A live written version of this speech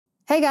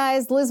Hey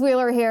guys, Liz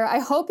Wheeler here. I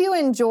hope you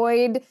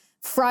enjoyed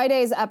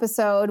Friday's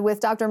episode with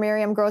Dr.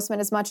 Miriam Grossman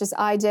as much as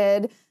I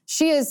did.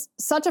 She is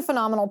such a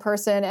phenomenal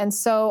person, and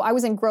so I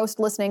was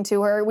engrossed listening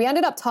to her. We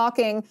ended up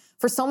talking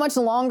for so much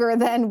longer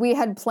than we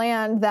had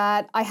planned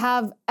that I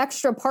have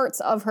extra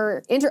parts of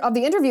the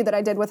interview that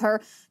I did with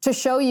her to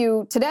show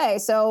you today.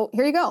 So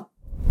here you go.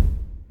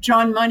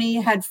 John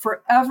Money had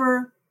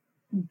forever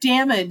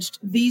damaged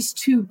these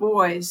two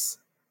boys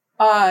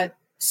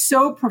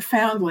so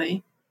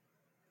profoundly.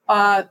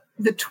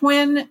 The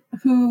twin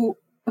who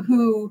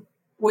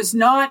was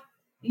not,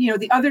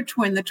 the other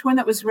twin, the twin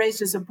that was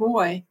raised as a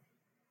boy,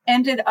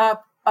 ended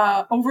up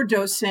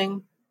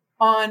overdosing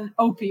on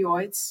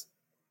opioids.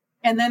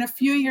 And then a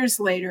few years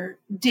later,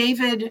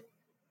 David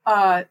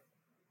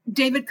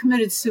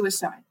committed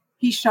suicide.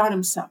 He shot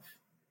himself.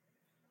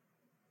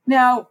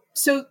 Now,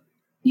 so,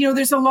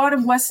 there's a lot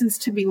of lessons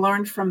to be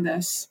learned from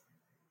this.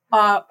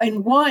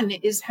 And one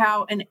is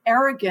how an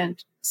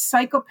arrogant,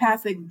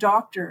 psychopathic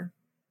doctor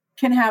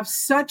can have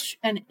such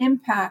an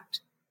impact,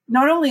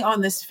 not only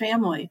on this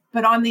family,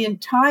 but on the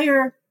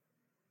entire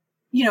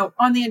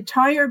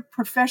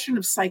profession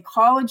of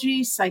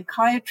psychology,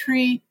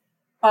 psychiatry,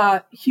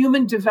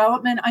 human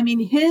development. I mean,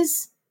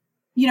 his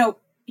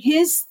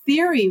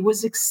theory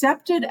was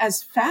accepted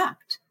as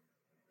fact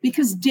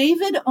because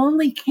David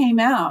only came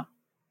out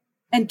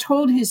and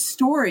told his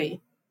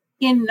story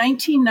in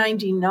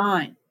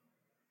 1999.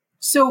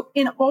 So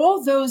in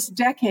all those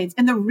decades,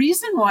 and the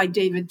reason why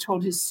David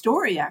told his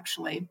story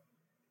actually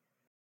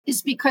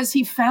is because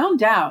he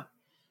found out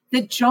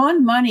that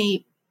John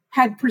Money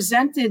had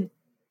presented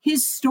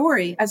his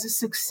story as a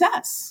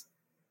success.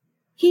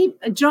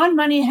 John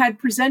Money had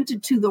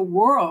presented to the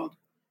world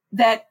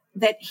that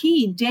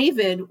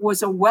David,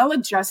 was a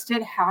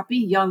well-adjusted, happy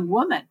young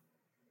woman.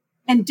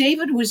 And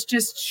David was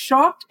just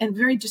shocked and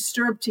very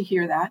disturbed to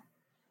hear that.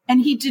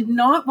 And he did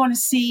not want to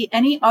see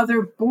any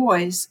other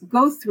boys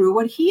go through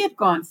what he had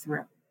gone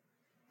through.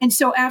 And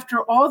so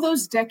after all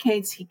those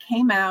decades, he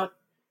came out.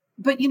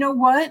 But you know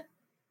what?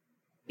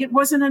 It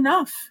wasn't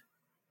enough.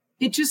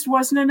 It just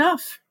wasn't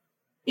enough.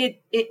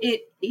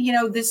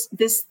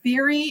 This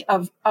theory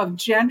of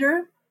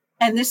gender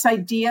and this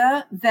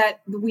idea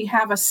that we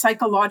have a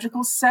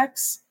psychological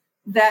sex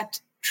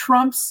that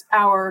trumps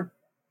our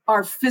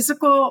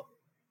physical,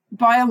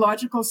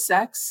 biological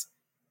sex,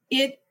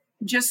 it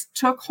just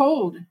took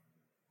hold.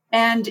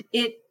 And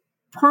it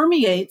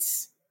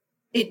permeates.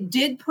 It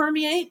did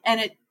permeate,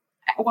 and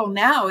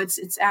now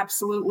it's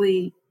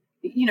absolutely,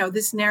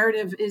 this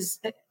narrative is,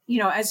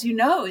 as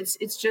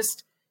it's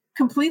just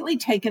completely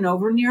taken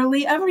over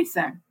nearly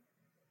everything.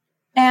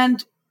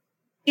 And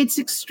it's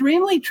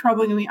extremely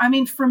troubling me. I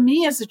mean, for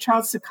me as a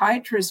child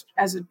psychiatrist,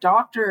 as a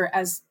doctor,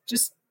 as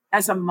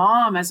a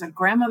mom, as a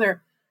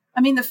grandmother,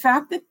 I mean, the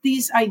fact that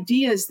these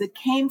ideas that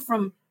came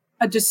from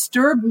a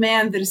disturbed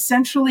man that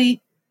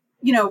essentially,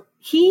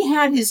 he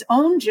had his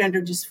own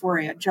gender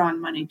dysphoria, John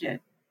Money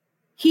did.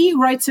 He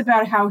writes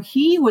about how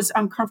he was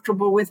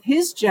uncomfortable with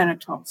his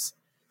genitals.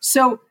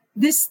 So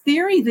this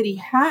theory that he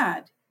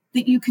had,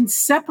 that you can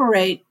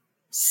separate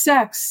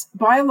sex,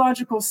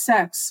 biological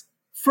sex,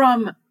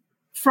 from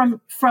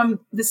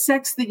the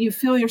sex that you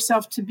feel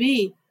yourself to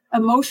be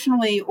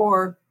emotionally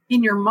or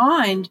in your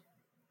mind,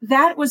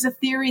 that was a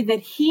theory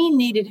that he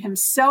needed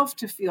himself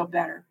to feel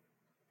better.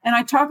 And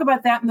I talk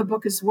about that in the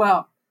book as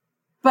well.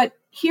 But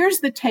here's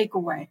the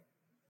takeaway.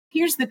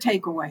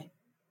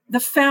 The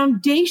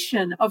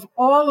foundation of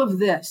all of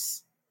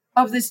this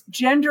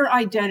gender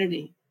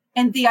identity,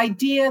 and the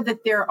idea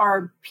that there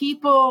are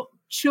people,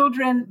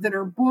 children that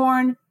are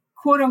born,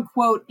 quote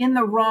unquote, in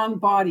the wrong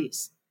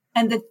bodies,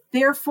 and that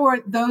therefore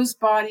those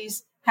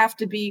bodies have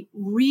to be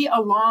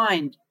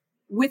realigned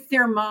with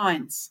their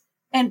minds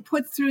and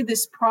put through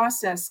this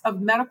process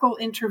of medical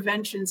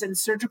interventions and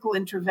surgical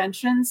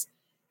interventions.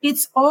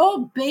 It's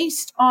all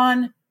based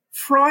on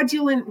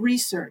fraudulent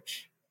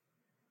research.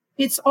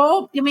 It's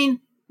all,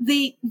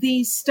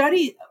 the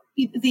study,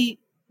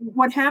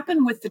 what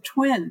happened with the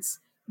twins,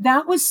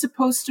 that was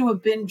supposed to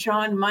have been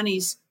John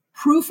Money's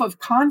proof of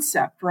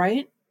concept,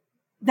 right?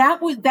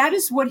 That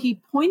is what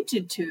he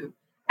pointed to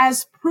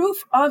as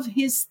proof of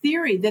his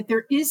theory that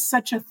there is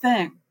such a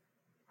thing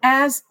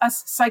as a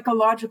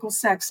psychological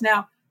sex.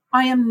 Now,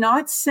 I am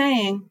not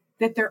saying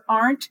that there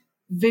aren't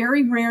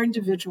very rare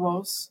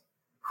individuals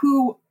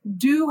who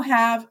do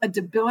have a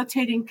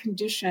debilitating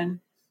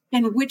condition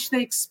in which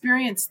they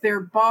experience their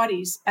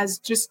bodies as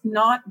just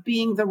not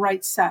being the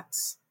right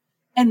sex.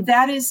 And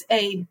that is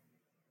a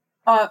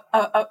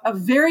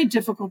very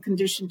difficult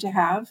condition to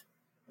have.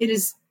 It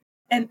is,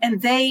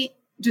 and they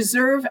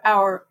deserve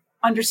our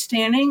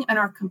understanding and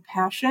our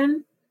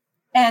compassion.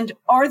 And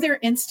are there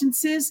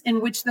instances in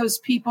which those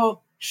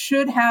people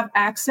should have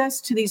access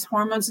to these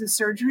hormones and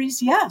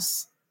surgeries?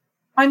 Yes.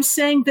 I'm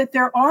saying that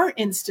there are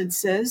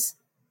instances,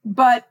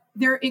 but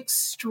they're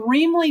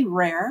extremely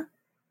rare.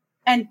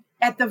 And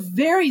at the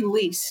very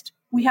least,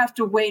 we have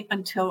to wait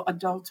until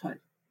adulthood.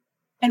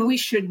 And we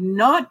should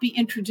not be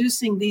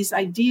introducing these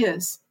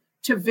ideas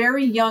to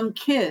very young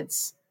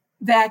kids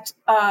that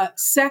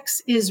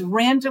sex is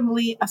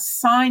randomly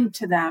assigned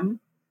to them,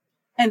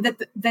 and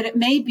that it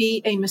may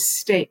be a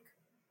mistake.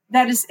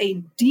 That is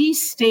a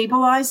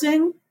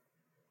destabilizing,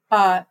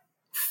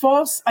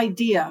 false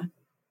idea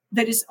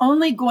that is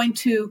only going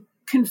to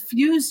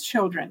confuse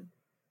children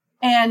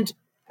and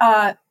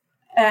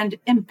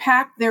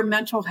impact their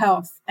mental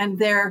health and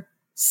their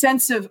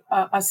sense of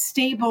a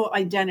stable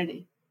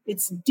identity.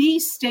 It's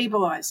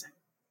destabilizing.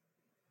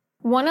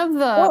 One of the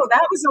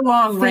that was a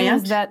long things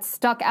rant that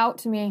stuck out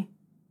to me.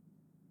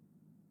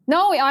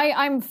 No,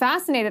 I'm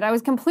fascinated. I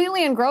was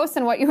completely engrossed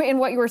in what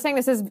you were saying.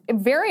 This is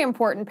very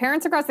important.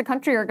 Parents across the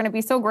country are going to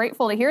be so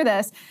grateful to hear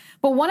this.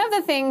 But one of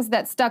the things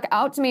that stuck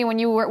out to me when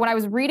I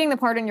was reading the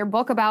part in your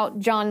book about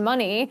John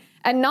Money,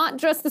 and not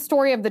just the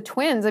story of the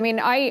twins. I mean,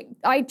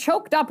 I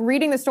choked up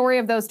reading the story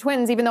of those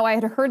twins, even though I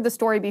had heard the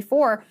story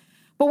before.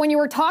 But when you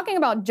were talking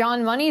about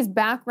John Money's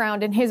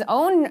background and his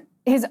own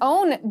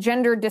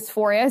gender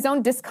dysphoria, his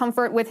own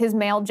discomfort with his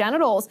male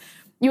genitals,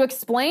 you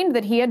explained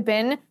that he had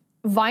been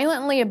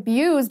violently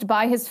abused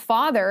by his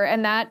father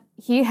and that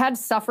he had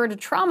suffered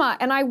trauma.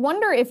 And I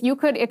wonder if you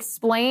could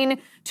explain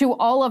to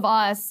all of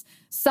us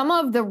some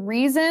of the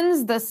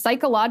reasons, the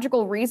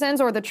psychological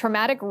reasons or the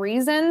traumatic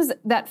reasons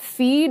that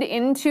feed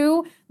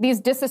into these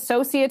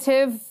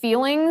dissociative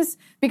feelings,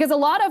 because a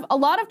lot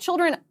of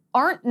children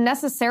aren't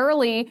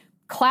necessarily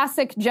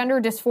classic gender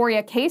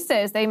dysphoria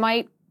cases. They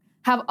might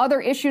have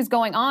other issues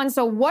going on.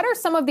 So what are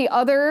some of the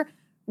other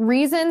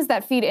reasons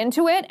that feed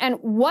into it, and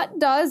what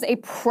does a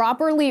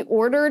properly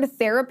ordered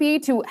therapy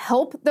to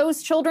help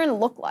those children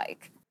look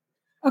like?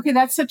 Okay,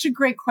 that's such a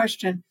great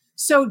question.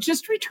 So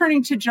just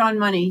returning to John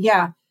Money,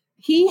 yeah,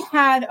 he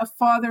had a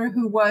father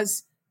who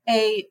was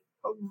a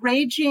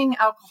raging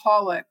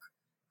alcoholic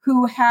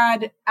who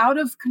had out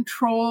of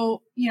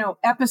control,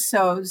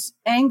 episodes,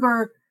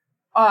 anger,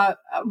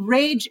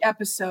 rage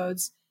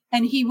episodes,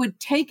 and he would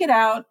take it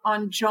out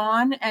on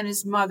John and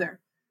his mother.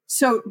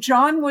 So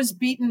John was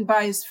beaten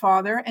by his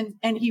father,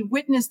 and he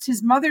witnessed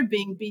his mother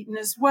being beaten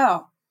as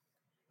well.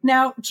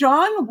 Now,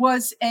 John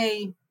was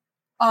a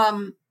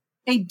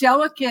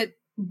delicate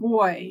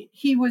boy.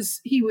 He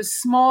was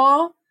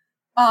small.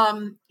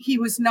 He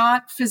was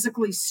not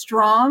physically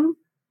strong.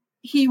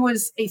 He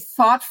was a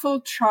thoughtful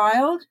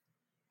child,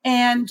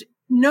 and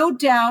no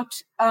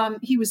doubt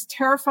he was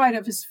terrified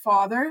of his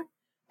father.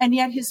 And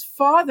yet his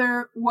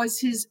father was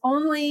his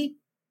only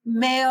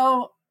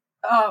male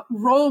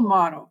role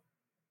model.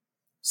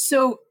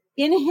 So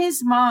in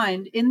his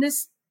mind, in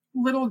this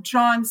little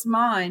John's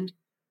mind,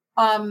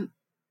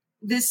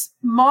 this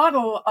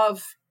model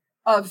of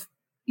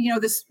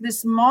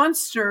this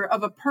monster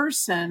of a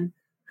person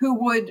who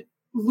would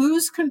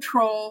lose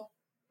control,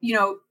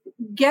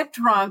 get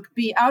drunk,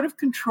 be out of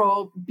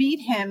control, beat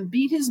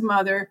his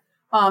mother,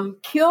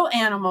 kill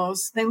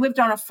animals. They lived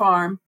on a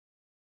farm.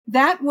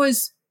 That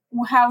was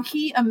how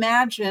he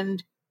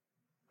imagined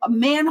a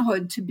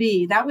manhood to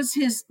be. That was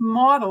his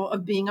model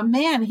of being a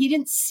man. He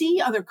didn't see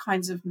other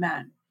kinds of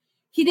men.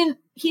 He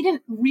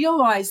didn't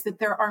realize that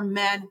there are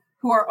men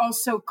who are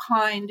also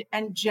kind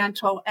and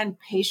gentle and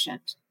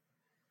patient.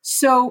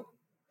 So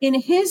in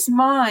his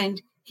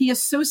mind, he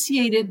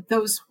associated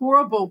those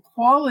horrible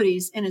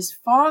qualities in his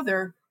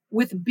father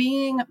with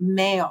being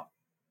male.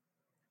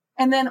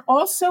 And then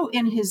also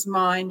in his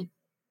mind,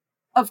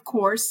 of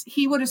course,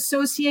 he would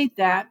associate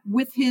that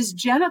with his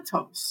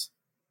genitals.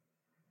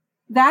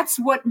 That's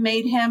what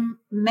made him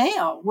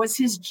male, was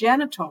his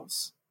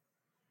genitals.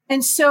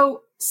 And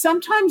so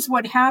sometimes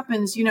what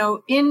happens,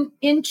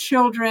 in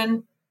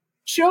children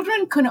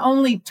can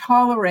only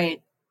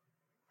tolerate,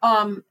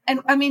 and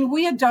I mean,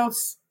 we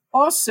adults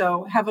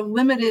also have a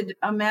limited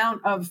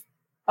amount of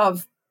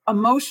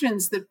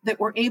emotions that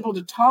we're able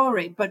to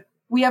tolerate, but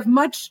we have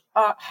much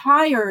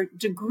higher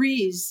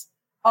degrees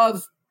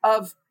of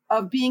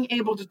being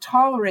able to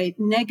tolerate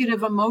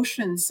negative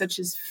emotions such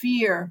as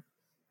fear,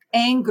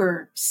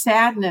 anger,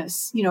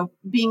 sadness,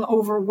 being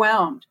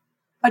overwhelmed.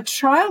 A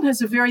child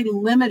has a very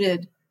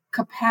limited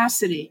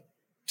capacity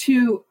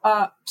to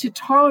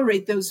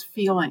tolerate those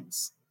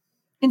feelings.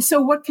 And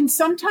so what can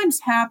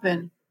sometimes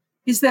happen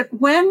is that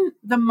when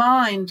the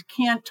mind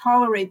can't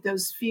tolerate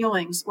those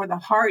feelings, or the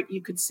heart,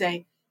 you could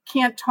say,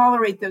 can't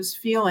tolerate those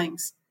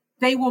feelings,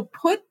 they will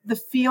put the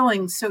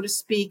feelings, so to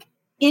speak,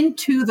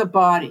 into the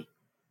body.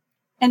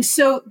 And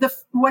so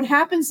what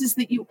happens is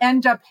that you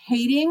end up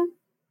hating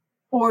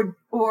or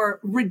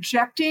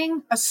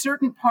rejecting a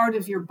certain part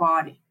of your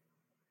body.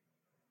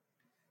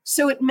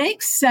 So it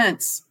makes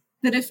sense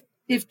that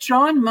if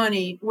John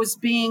Money was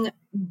being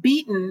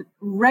beaten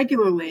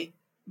regularly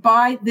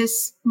by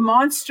this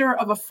monster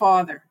of a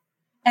father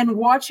and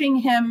watching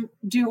him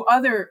do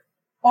other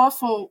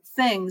awful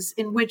things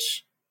in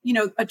which,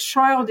 a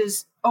child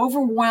is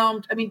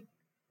overwhelmed. I mean,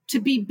 to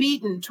be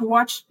beaten, to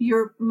watch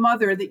your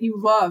mother that you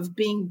love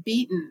being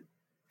beaten,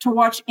 to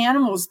watch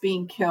animals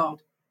being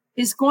killed,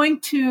 is going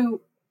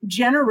to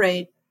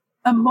generate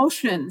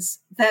emotions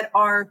that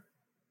are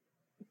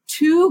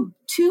too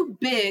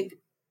big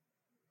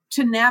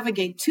to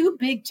navigate, too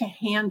big to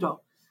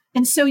handle.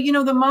 And so,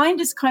 the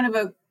mind is kind of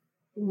a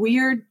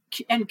weird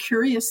and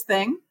curious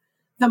thing.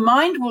 The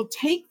mind will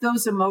take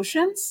those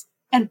emotions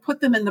and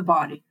put them in the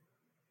body.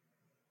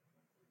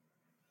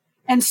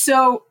 And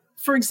so,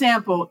 for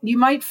example, you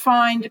might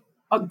find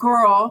a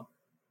girl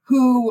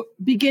who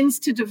begins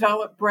to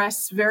develop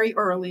breasts very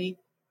early,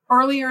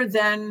 earlier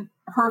than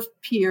her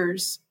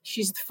peers.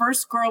 She's the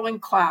first girl in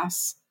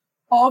class.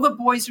 All the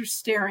boys are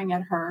staring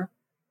at her.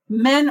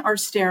 Men are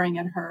staring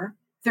at her.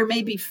 There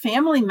may be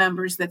family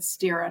members that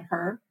stare at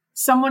her.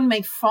 Someone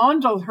may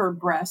fondle her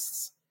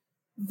breasts.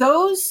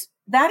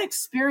 That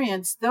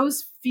experience,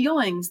 those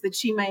feelings that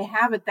she may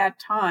have at that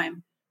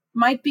time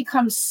might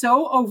become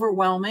so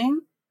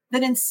overwhelming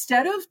that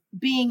instead of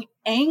being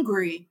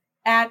angry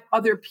at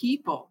other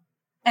people,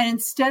 and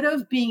instead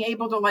of being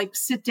able to like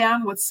sit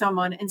down with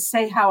someone and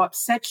say how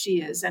upset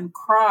she is and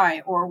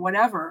cry or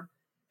whatever,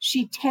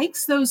 she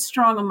takes those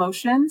strong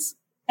emotions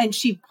and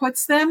she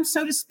puts them,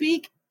 so to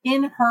speak,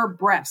 in her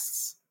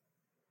breasts.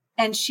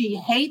 And she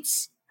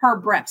hates her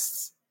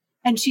breasts.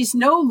 And she's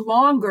no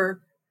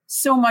longer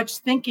so much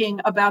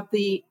thinking about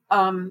the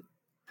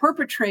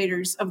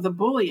perpetrators of the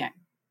bullying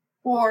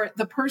or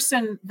the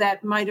person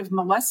that might have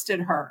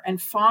molested her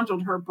and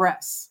fondled her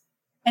breasts.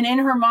 And in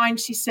her mind,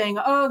 she's saying,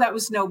 oh, that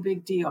was no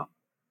big deal.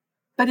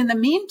 But in the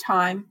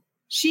meantime,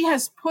 she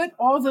has put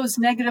all those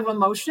negative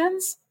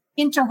emotions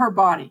into her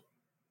body.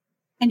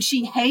 And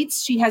she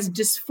has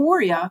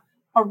dysphoria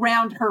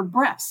around her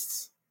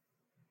breasts.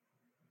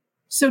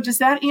 So does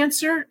that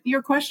answer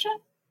your question?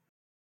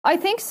 I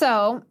think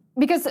so,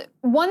 because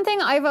one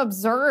thing I've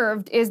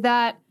observed is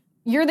that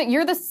you're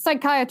the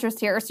psychiatrist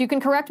here, so you can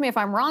correct me if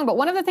I'm wrong, but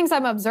one of the things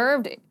I've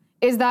observed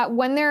is that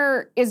when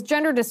there is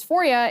gender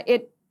dysphoria,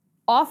 it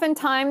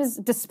oftentimes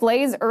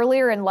displays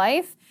earlier in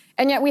life,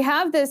 and yet we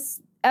have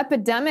this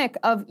epidemic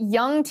of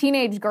young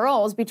teenage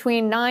girls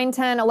between 9,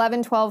 10,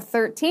 11, 12,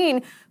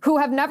 13 who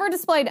have never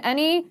displayed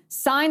any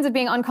signs of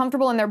being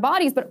uncomfortable in their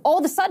bodies, but all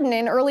of a sudden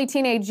in early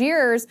teenage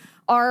years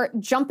are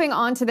jumping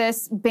onto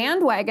this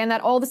bandwagon that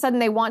all of a sudden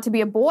they want to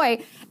be a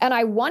boy. And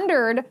I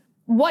wondered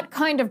what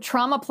kind of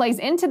trauma plays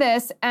into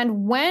this.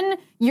 And when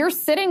you're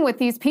sitting with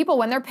these people,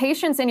 when they're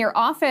patients in your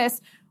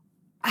office,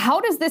 how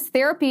does this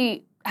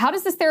therapy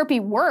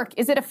work?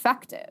 Is it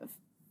effective?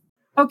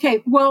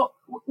 Okay, well,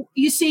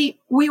 you see,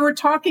 we were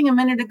talking a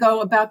minute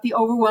ago about the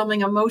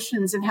overwhelming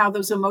emotions and how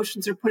those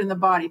emotions are put in the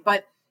body,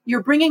 but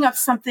you're bringing up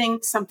something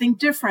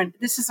different.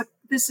 This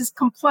is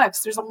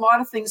complex. There's a lot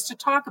of things to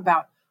talk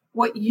about.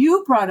 What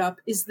you brought up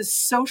is the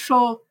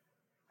social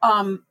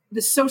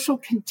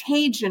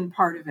contagion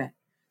part of it.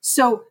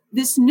 So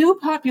this new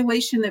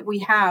population that we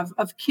have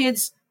of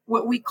kids,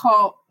 what we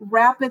call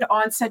rapid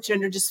onset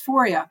gender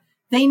dysphoria,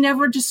 they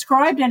never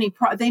described any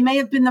they may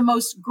have been the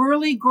most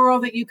girly girl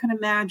that you can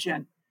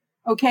imagine.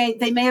 Okay,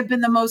 they may have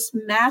been the most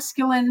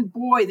masculine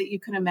boy that you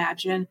can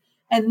imagine.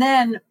 And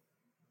then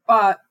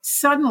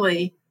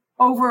suddenly,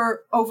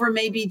 over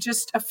maybe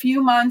just a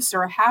few months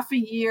or half a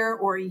year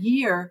or a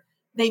year,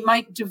 they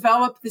might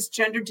develop this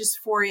gender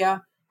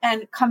dysphoria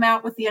and come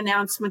out with the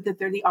announcement that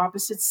they're the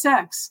opposite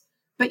sex.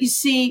 But you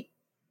see,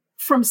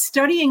 from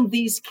studying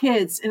these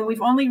kids, and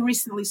we've only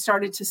recently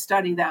started to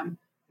study them,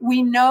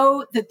 we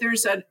know that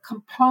there's a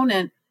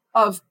component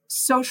of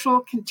social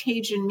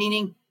contagion,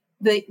 meaning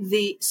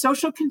the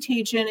social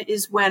contagion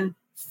is when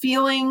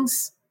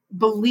feelings,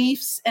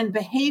 beliefs, and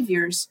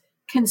behaviors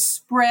can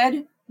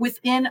spread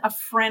within a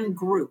friend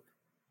group.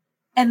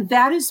 And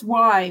that is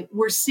why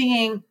we're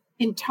seeing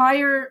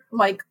entire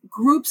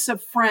groups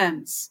of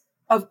friends,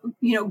 of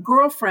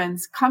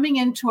girlfriends coming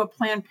into a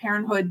Planned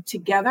Parenthood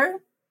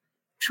together,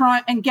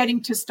 and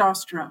getting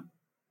testosterone.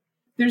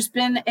 There's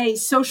been a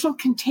social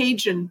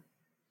contagion.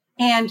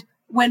 And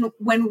when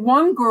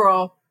one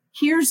girl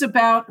hears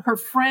about her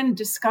friend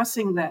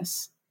discussing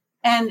this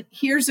and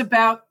hears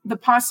about the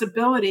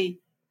possibility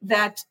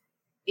that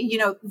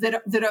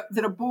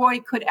that a boy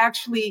could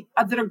actually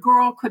that a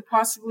girl could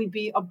possibly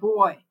be a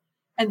boy,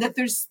 and that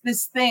there's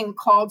this thing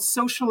called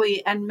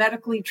socially and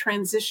medically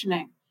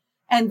transitioning,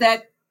 and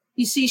that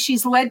you see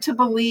she's led to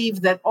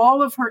believe that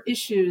all of her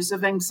issues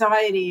of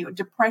anxiety or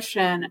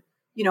depression,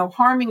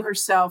 harming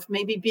herself,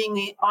 maybe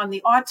being on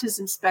the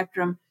autism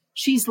spectrum,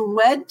 she's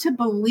led to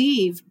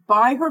believe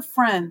by her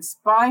friends,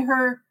 by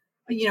her,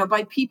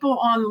 by people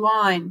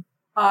online.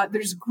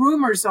 There's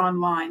groomers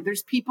online.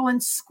 There's people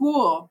in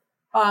school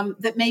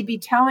that may be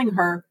telling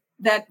her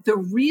that the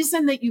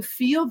reason that you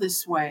feel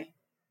this way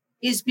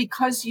is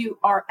because you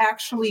are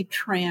actually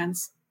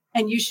trans,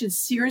 and you should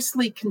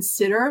seriously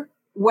consider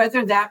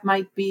whether that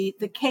might be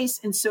the case.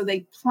 And so they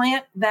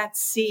plant that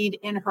seed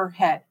in her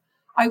head.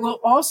 I will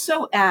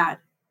also add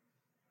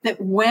that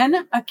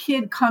when a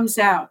kid comes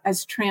out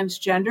as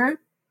transgender,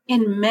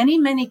 in many,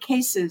 many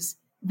cases,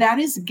 that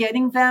is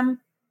getting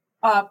them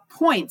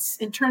points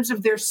in terms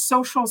of their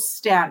social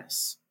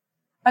status.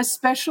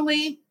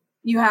 Especially,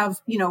 you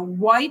have,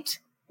 white,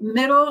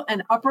 middle,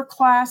 and upper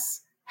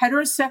class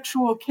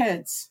heterosexual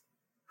kids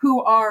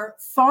who are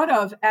thought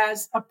of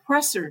as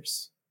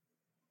oppressors.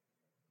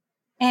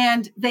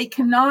 And they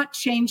cannot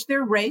change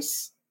their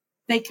race.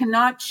 They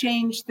cannot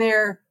change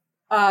their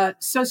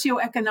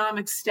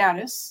socioeconomic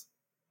status.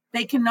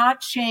 They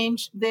cannot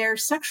change their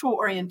sexual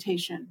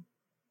orientation,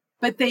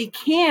 but they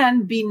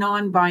can be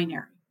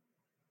non-binary.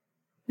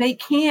 They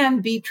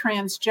can be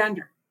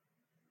transgender.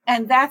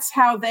 And that's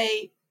how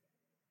they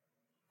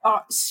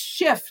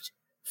shift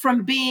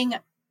from being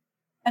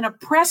an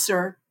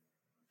oppressor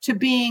to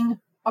being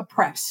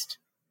oppressed.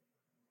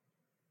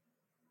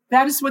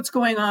 That is what's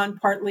going on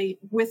partly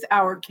with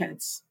our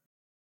kids.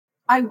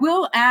 I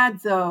will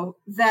add, though,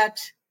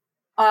 that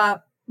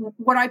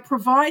what I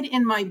provide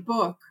in my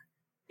book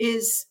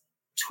is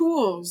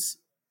tools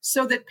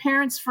so that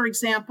parents, for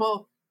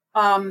example,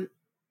 can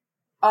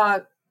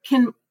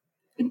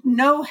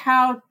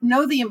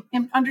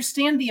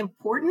understand the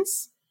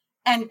importance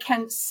and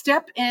can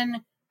step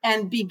in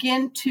and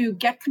begin to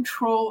get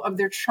control of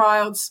their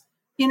child's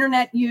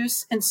internet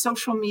use and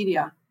social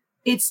media.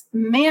 It's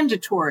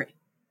mandatory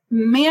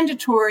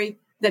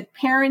that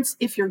parents,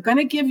 if you're going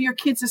to give your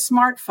kids a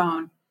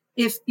smartphone,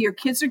 if your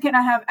kids are going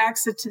to have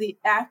access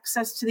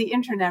to the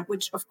internet,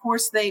 which of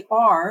course they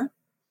are,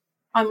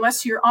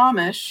 unless you're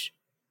Amish,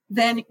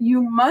 then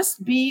you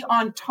must be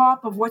on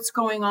top of what's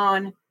going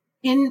on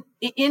in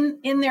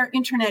their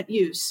internet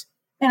use.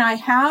 And I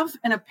have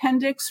an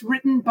appendix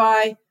written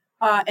by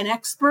an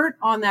expert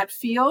on that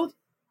field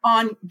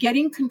on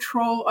getting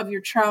control of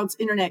your child's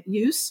internet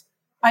use.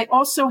 I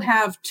also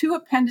have 2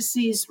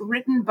 appendices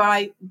written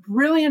by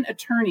brilliant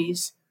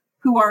attorneys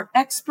who are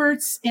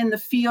experts in the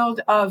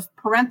field of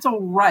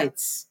parental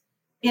rights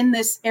in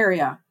this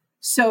area.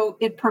 So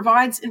it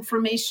provides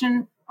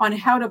information on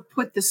how to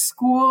put the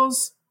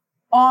schools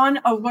on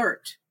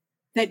alert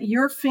that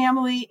your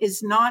family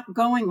is not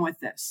going with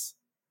this.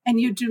 And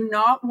you do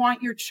not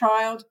want your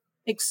child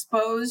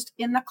exposed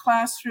in the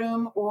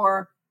classroom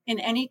or in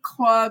any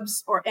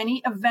clubs or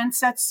any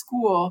events at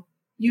school.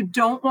 You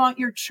don't want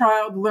your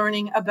child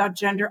learning about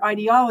gender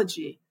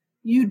ideology.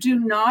 You do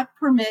not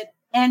permit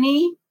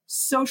any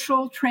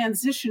social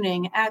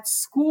transitioning at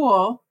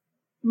school,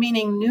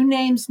 meaning new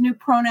names, new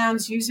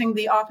pronouns, using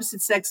the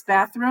opposite sex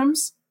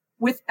bathrooms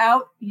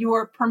without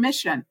your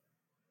permission.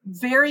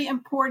 Very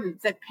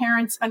important that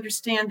parents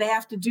understand they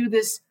have to do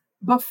this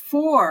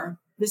before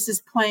this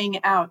is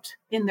playing out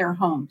in their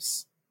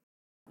homes.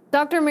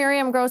 Dr.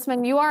 Miriam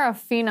Grossman, you are a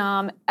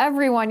phenom.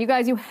 Everyone, you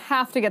guys, you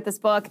have to get this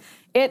book.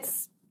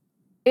 It's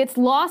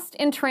Lost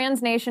in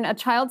Trans Nation, a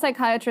child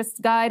psychiatrist's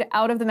guide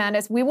out of the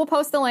madness. We will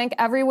post the link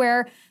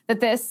everywhere that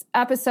this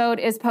episode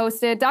is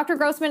posted. Dr.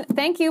 Grossman,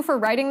 thank you for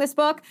writing this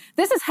book.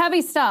 This is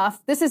heavy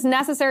stuff. This is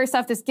necessary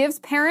stuff. This gives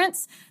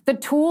parents the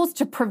tools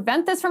to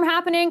prevent this from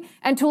happening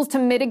and tools to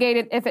mitigate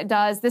it if it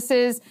does.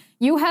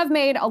 You have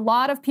made a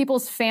lot of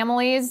people's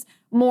families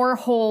more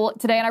whole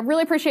today, and I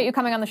really appreciate you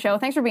coming on the show.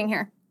 Thanks for being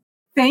here.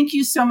 Thank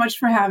you so much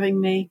for having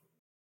me.